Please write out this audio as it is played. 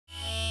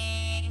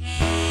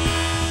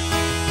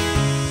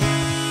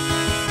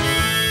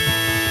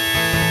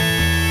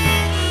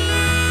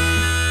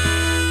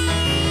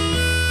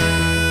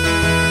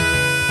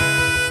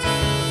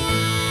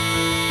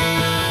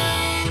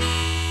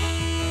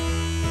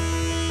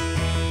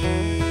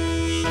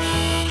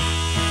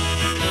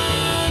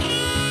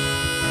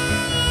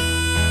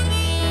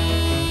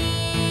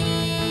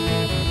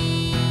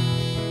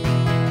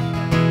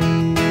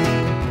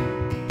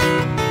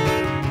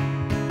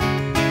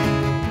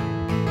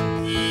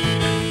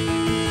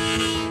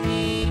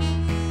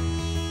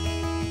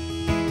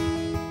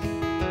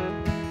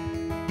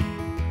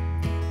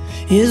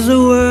Is the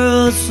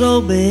world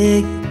so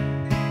big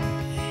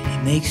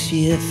it makes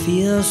you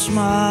feel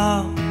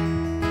small?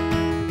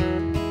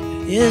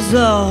 Is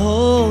the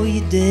hole you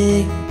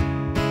dig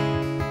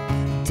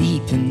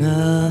deep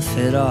enough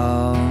at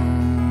all?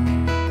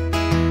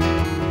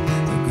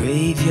 The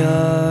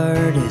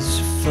graveyard is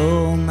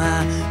full,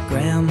 my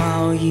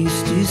grandma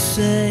used to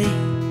say.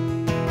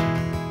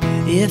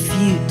 If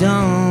you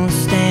don't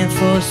stand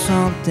for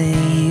something,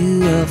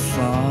 you will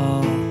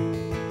fall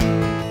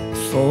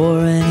for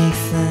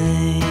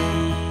anything.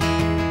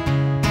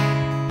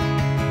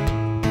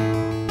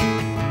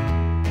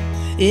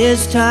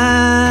 Is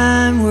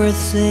time worth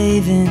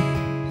saving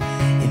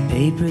in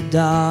paper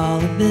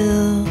dollar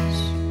bills?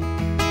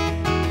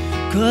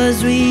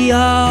 'Cause we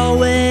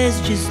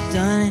always just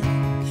done it,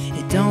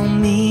 it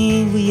don't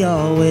mean we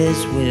always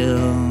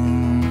will.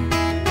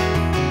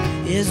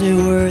 Is it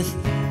worth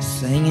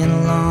singing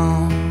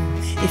along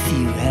if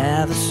you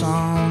have a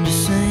song to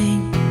sing?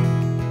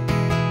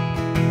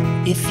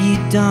 If you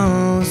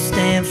don't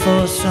stand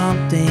for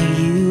something,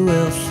 you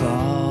will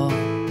fall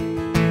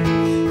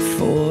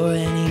for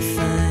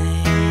anything.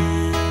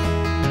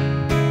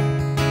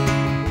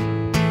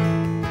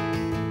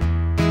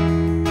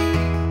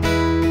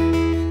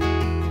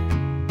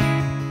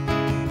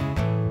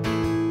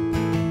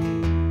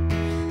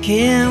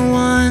 Can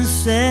one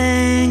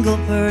single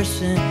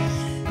person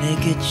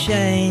make a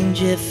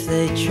change if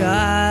they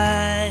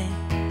try?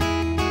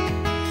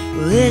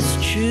 Well, it's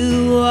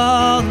true,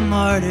 all the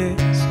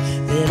martyrs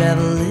that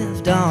ever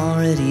lived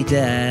already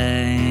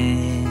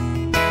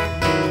died.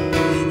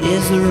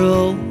 Is the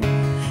road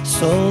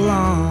so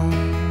long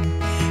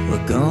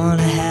we're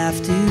gonna have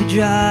to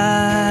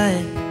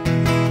drive?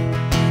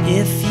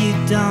 If you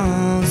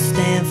don't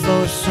stand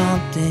for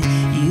something,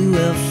 you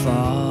will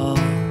fall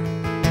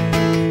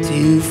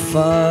too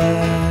far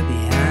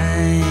behind.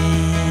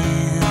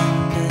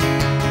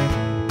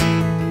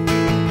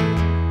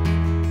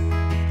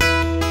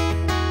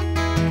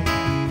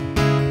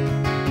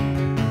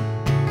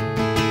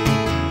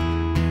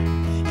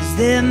 Is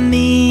there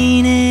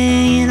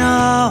meaning in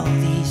all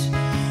these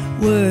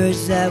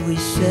words that we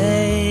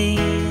say?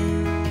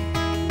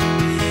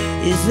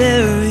 Is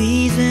there a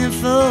reason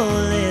for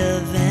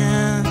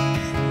living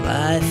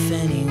life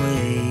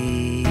anyway?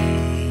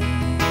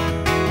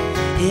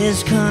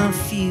 Is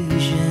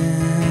confusion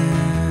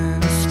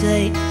a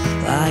state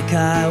like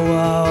I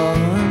will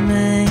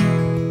remain?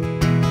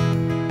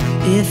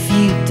 If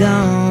you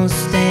don't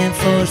stand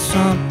for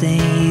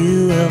something,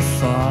 you will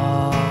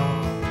fall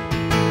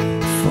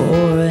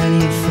for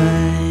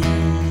anything.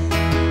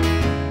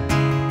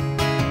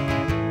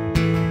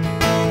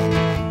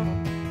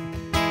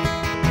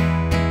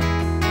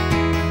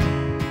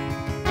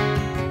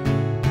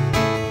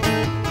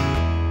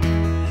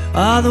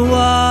 Are the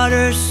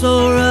waters so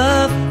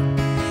rough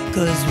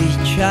 'cause we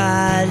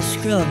try to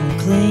scrub them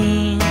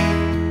clean?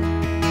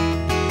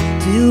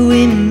 Do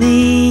we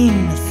mean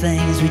the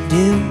things we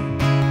do?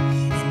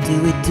 And do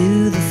we do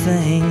the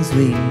things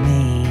we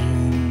mean?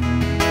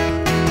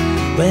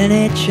 When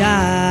a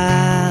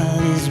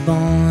child is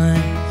born,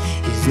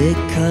 is it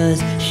 'cause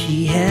she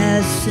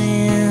has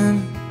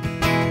sinned?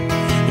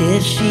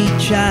 If she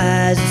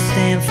tries to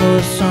stand for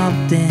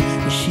something,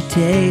 will she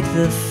take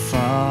the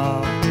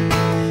fall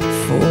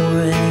for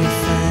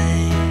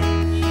anything?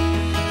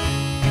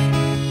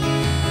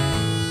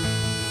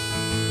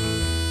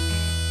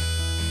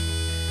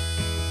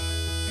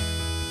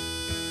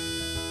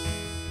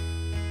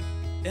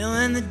 And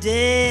when the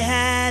day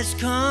has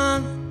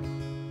come,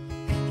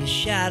 your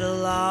shadow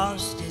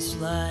lost its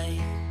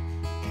light,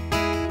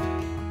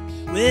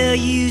 will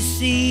you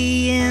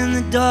see in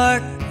the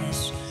darkness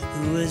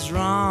who was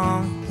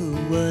wrong, who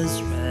was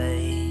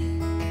right?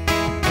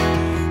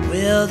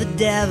 Will the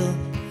devil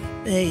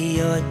pay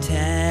your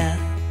tab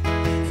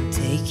and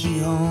take you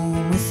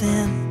home with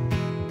him?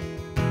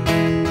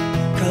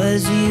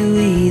 'Cause you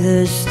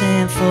either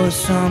stand for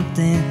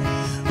something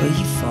or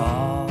you fall